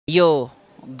Yo,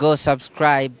 go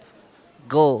subscribe,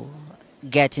 go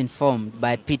get informed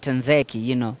by Peter Nzeki,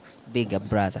 you know, bigger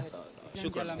brother.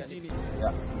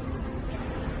 Yeah.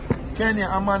 Kenya,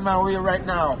 I'm on my way right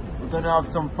now. We're going to have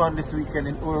some fun this weekend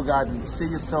in Uru Garden. See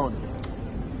you soon.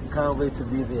 Can't wait to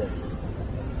be there.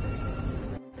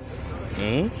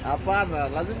 Hapana,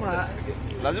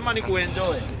 lazima ni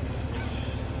kuenjoy.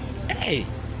 Hey.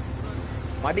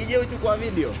 Ma DJ uchukua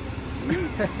video.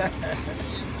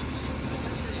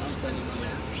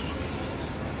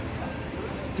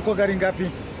 Tuko gari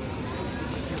ngapi?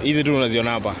 Hizi tu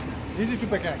unaziona hapa. Hizi tu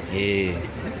peke yake.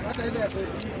 Hata ile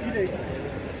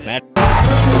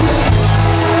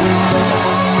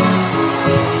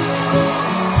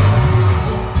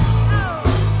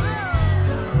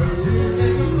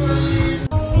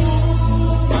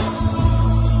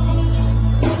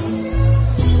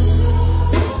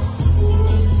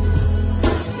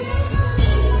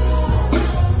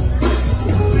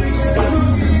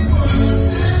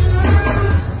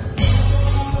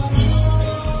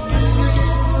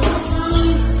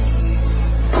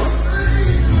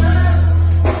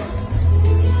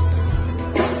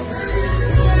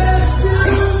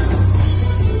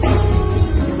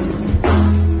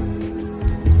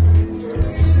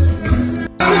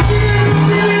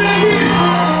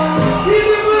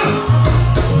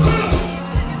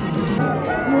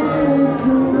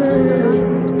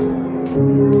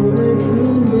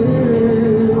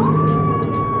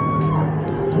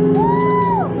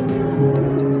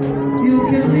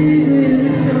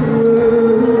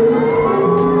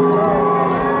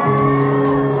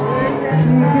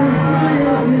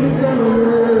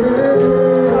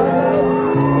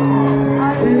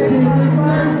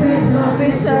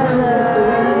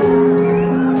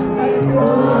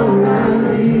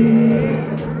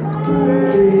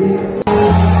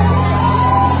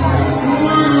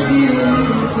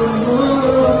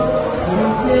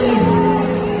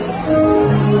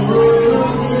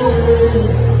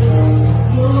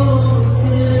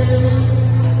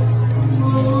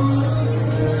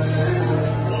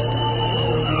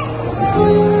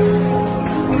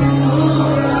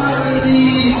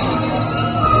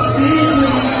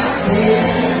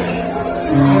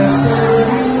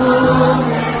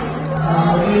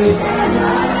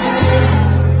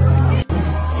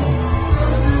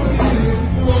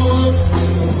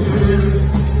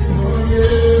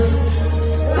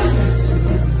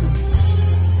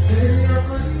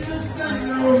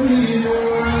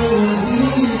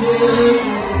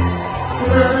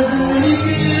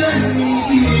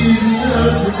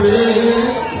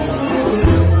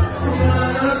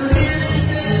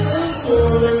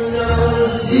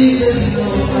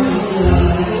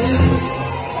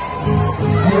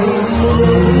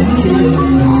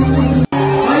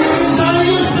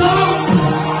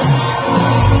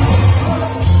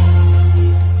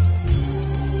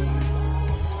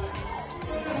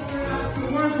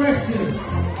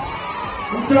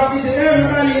I'm talking to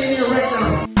everybody in here right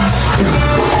now.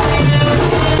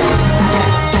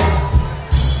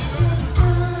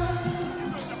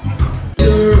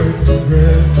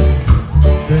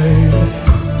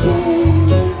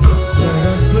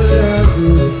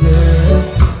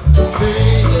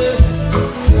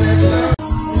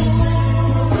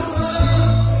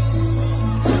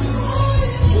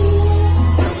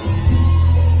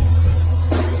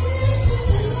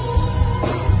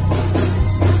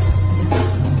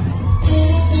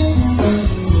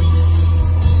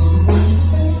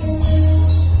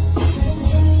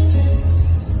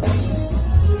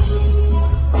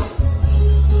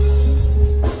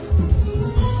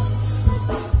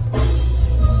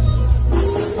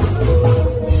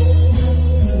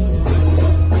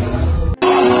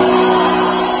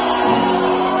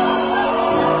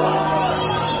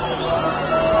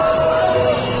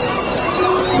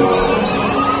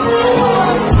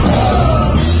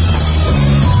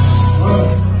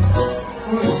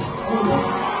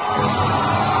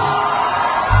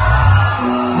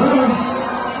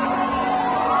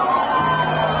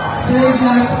 Save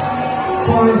that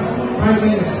for 5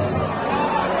 minutes.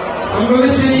 I'm going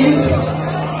to change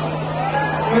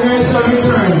and I shall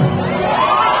return.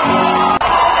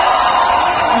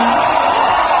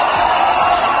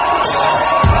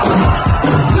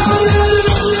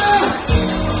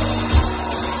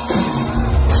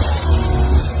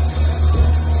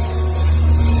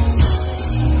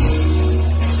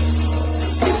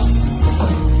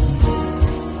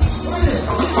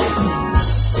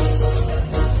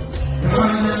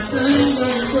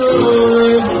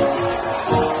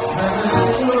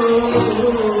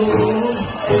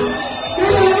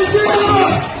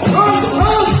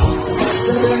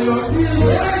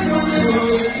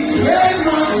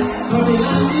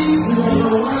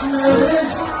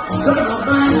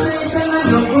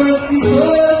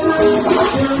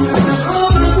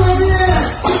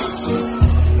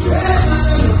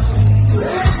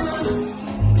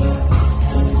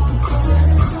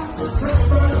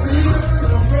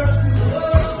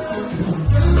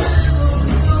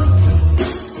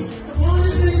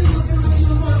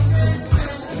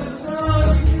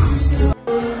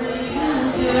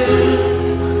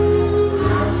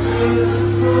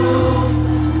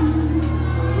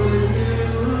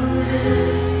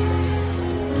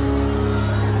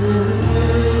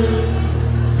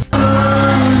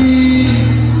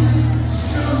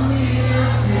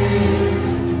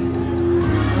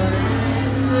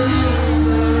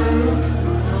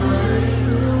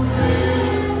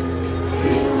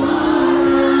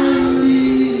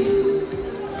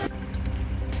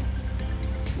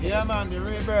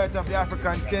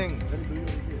 African Kings.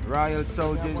 Royal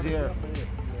Soldiers here.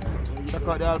 Check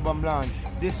out the album launch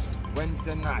this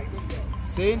Wednesday night.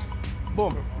 See?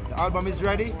 Boom. The album is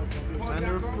ready. And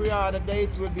the pre-order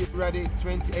date will be ready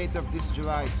 28th of this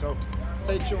July. So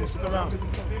stay tuned, stick around.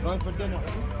 Going for dinner.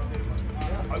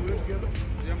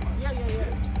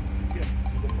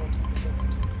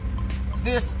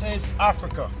 This is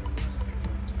Africa.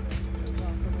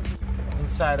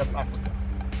 Inside of Africa.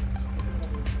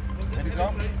 Ready to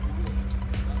go?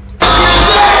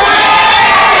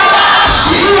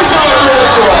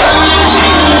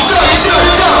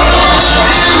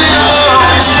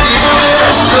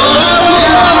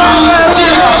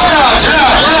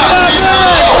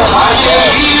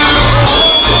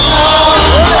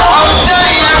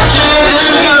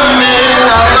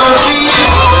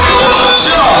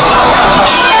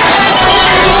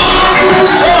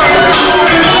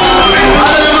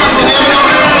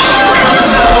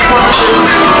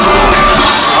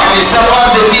 Some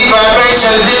positive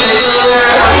vibrations in the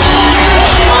air.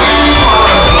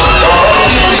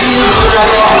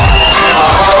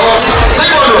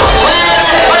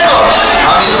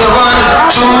 I say 1,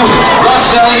 2,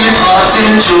 Rasta is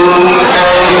passing through.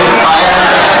 Hey, I am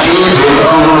keeping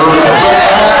cool.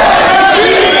 Yeah.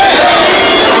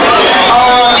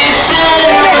 Oh, listen.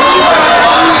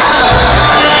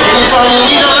 Anytime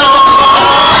you don't know.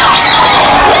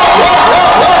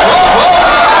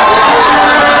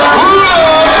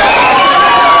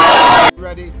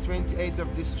 Ready 28th of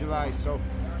this July, so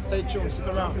stay tuned, stick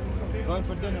around. Going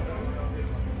for dinner.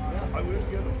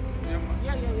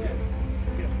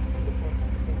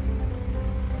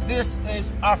 This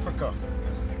is Africa.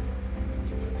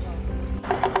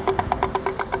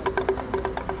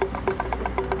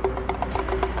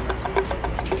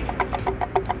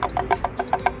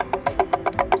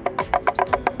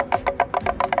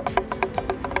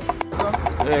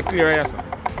 Yeah, clear, yes, sir.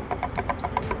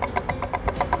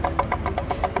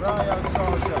 Royal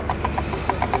Soldier.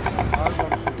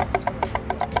 Album shoot.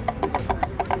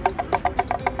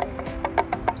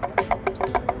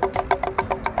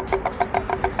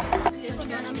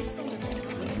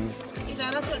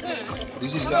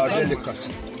 This is our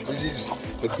delicacy. This is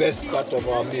the best part of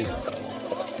our meal.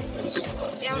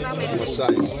 For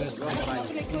size.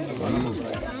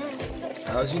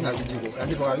 As you know,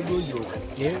 and if I do you,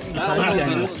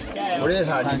 what is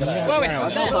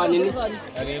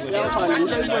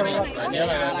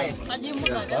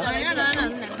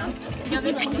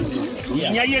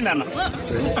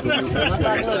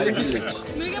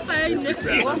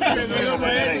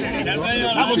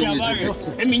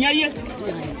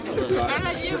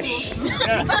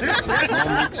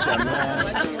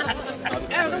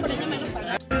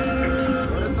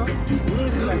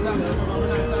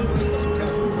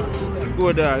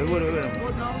Good,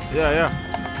 yeah, yeah.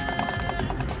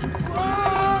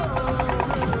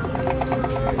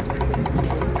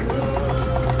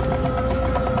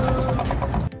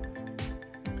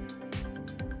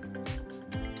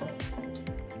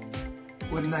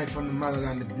 Good night from the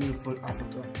motherland, the beautiful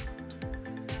Africa.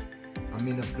 I'm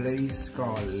in a place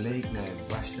called Lake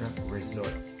Naivasha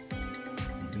Resort.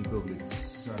 You can Google it,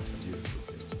 such a beautiful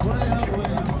place.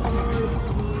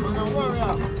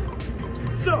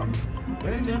 So,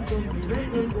 when them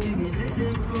see me,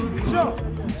 so,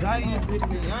 giants with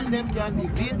me and them can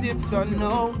defeat him, so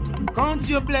no. Count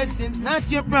your blessings, not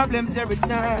your problems every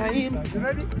time.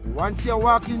 Once you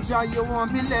walk in joy, you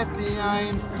won't be left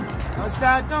behind. Cause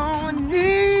I don't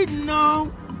need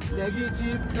no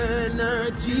negative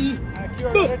energy.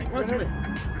 Watch me.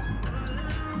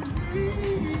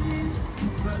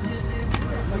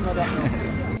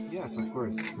 Yes, of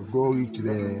course. to go into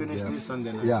Finish this and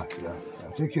then yeah.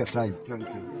 Take your time. Thank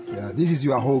you. Yeah, this is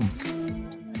your home.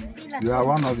 You are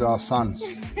one of our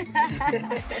sons.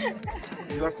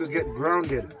 You have to get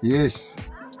grounded. Yes,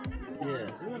 Yeah.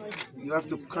 You have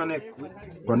to connect with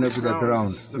the ground.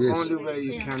 It's the Yes. only way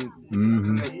you can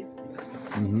connect.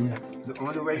 The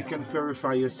only way you can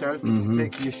purify yourself is to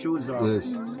take your shoes off. Yes.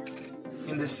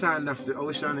 In the sand of the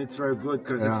ocean, it's very good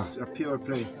because it's a pure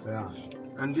place. Yeah.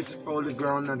 And this holy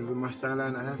ground and with my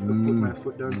silent, I have to put my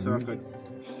foot down so I could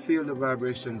feel the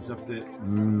vibrations of the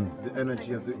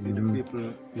energy of the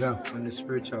people on the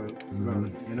spiritual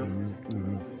ground, you know?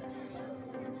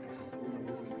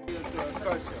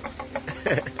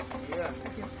 Yeah,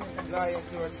 lying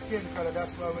to our skin color,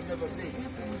 that's why we never bleed.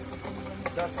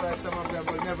 That's why some of them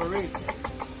will never reach.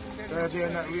 Because they're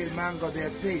not real mango,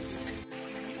 they're peach.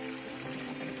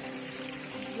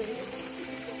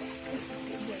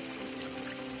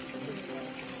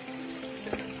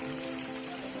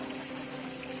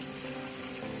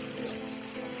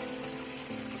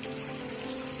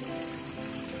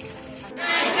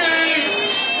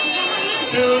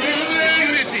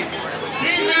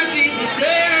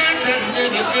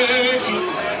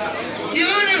 You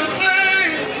never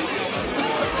find.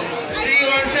 See you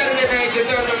on Saturday night, you're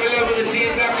done. I'm 11 to see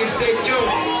you black and stay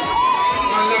tuned.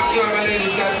 Unlock you all, my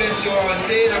ladies. God bless you all.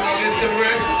 See you. I'm going to get some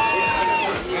rest.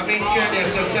 I'm in Kenya,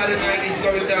 so Saturday night is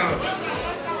going down.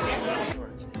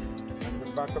 And the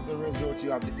back of the resort,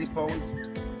 you have the hippos,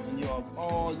 and you have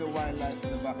all the wildlife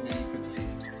in the back that you can see.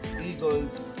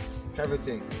 Eagles,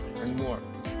 everything, and more.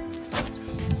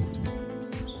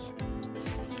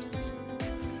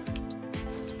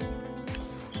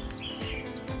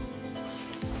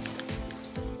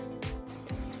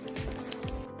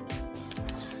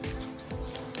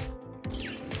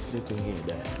 Sleeping here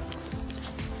there.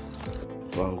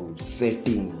 Wangu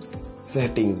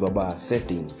settings baba,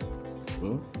 settings.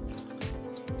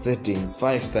 Settings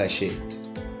 5-star shade.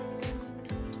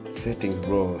 Settings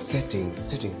bro,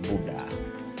 settings Buddha.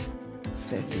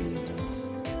 Settings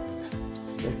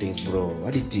bro,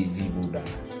 what the TV Buddha?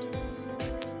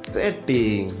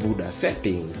 Settings Buddha,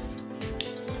 settings.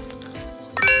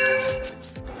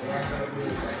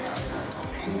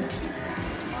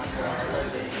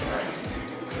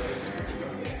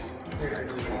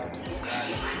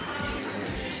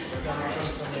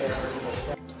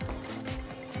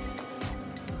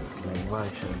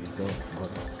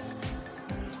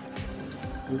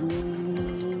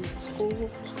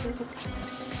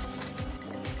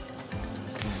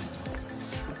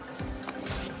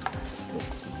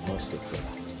 Looks merciful.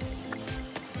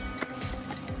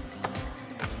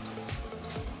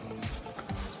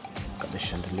 Got the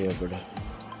chandelier, brother.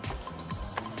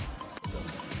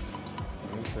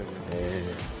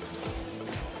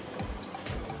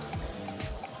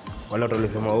 Wala watu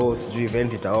walisema sijui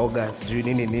event itaoga,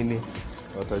 sijui nini.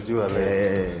 Watajua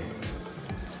leo.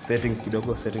 Settings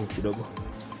kidogo.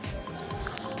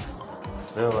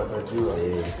 Leo watajua.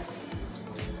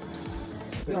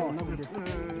 No,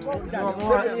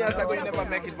 7 years ago you never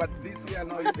make it, but this year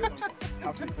now you can.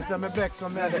 Mr. Me Bex,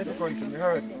 from me, I get the country, me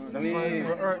hurt. That's why you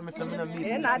hurt me, so me not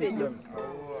meet them.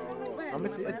 I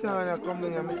miss the Eternal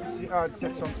coming, I miss she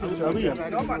take some pictures.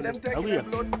 No man, them take your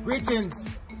blood.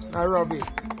 Greetings, Nairobi.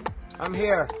 I'm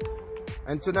here,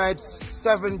 and tonight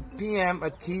 7 p.m.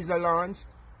 at Kiza Lounge,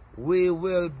 we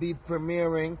will be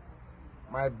premiering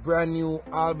my brand new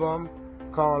album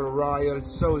called Royal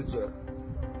Soldier.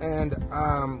 And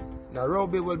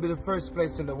Nairobi will be the first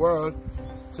place in the world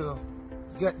to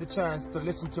get the chance to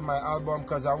listen to my album,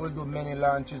 because I will do many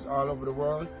launches all over the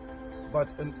world. But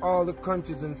in all the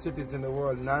countries and cities in the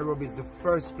world, Nairobi is the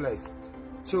first place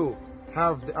to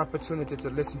have the opportunity to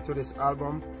listen to this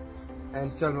album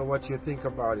and tell me what you think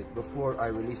about it before I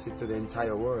release it to the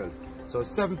entire world. So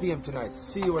 7 p.m. tonight,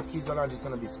 see you at Kiza Lounge. Is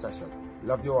going to be special.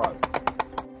 Love you all.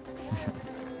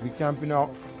 We camping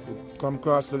out. We come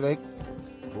across the lake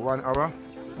for 1 hour.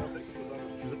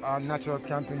 Our natural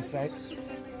camping site.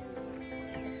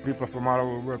 People from all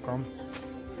over will come.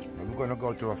 And we're going to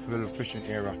go to a little fishing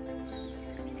area.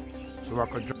 So I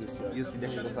could use the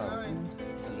deck of the house.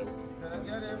 You're gonna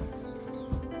get him.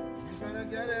 You're gonna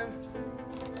get him.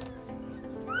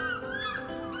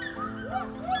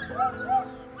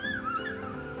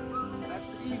 That's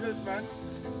the eagles, man.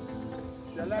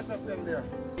 There's a lot of them there.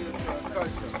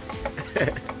 Culture.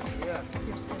 Yeah.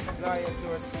 Fly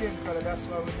into a skin color, that's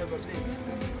why we never reach.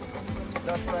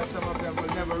 That's why some of them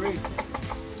will never reach.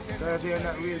 Because they're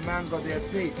not real mango, they're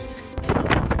peach.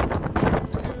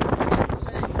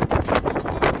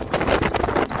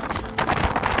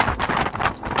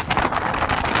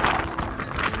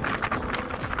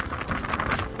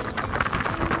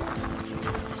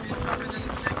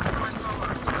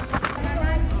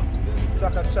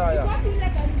 Chaya.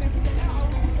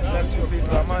 Bless you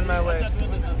people, I'm on my way.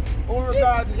 Oh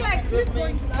God, give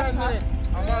me 10 minutes.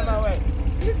 I'm on my way.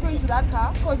 Please go into that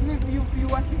car, because you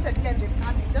were seated here and they're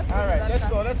coming. Alright,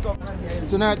 let's go.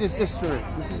 Tonight is history.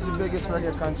 This is the biggest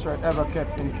reggae concert ever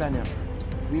kept in Kenya.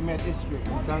 We made history.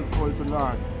 I'm thankful to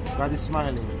Lord. God is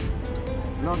smiling.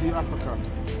 Love you, Africa.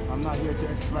 I'm not here to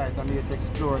exploit, I'm here to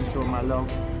explore and show my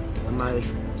love and my...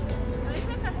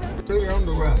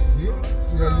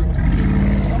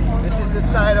 This is the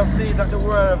side of me that the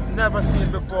world have never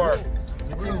seen before.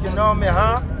 You think you know me,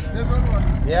 huh?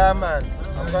 Yeah, man.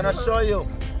 I'm gonna show you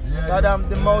that I'm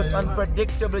the most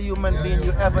unpredictable human being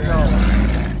you ever know.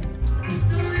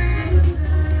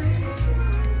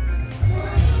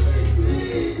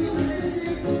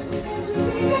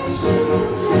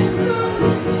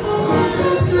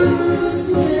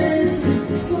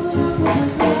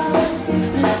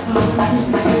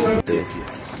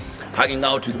 hanging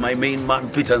out with my main man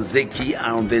Peter Nzeki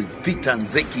on this Peter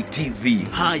Nzeki TV.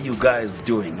 How you guys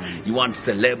doing? You want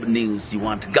celeb news, you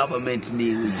want government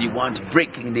news, you want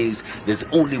breaking news, there's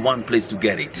only one place to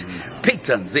get it.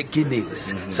 Peter Nzeki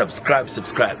News. Subscribe.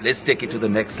 Let's take it to the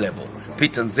next level.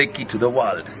 Peter Nzeki to the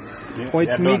world.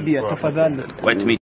 White media, tafadhali. White media.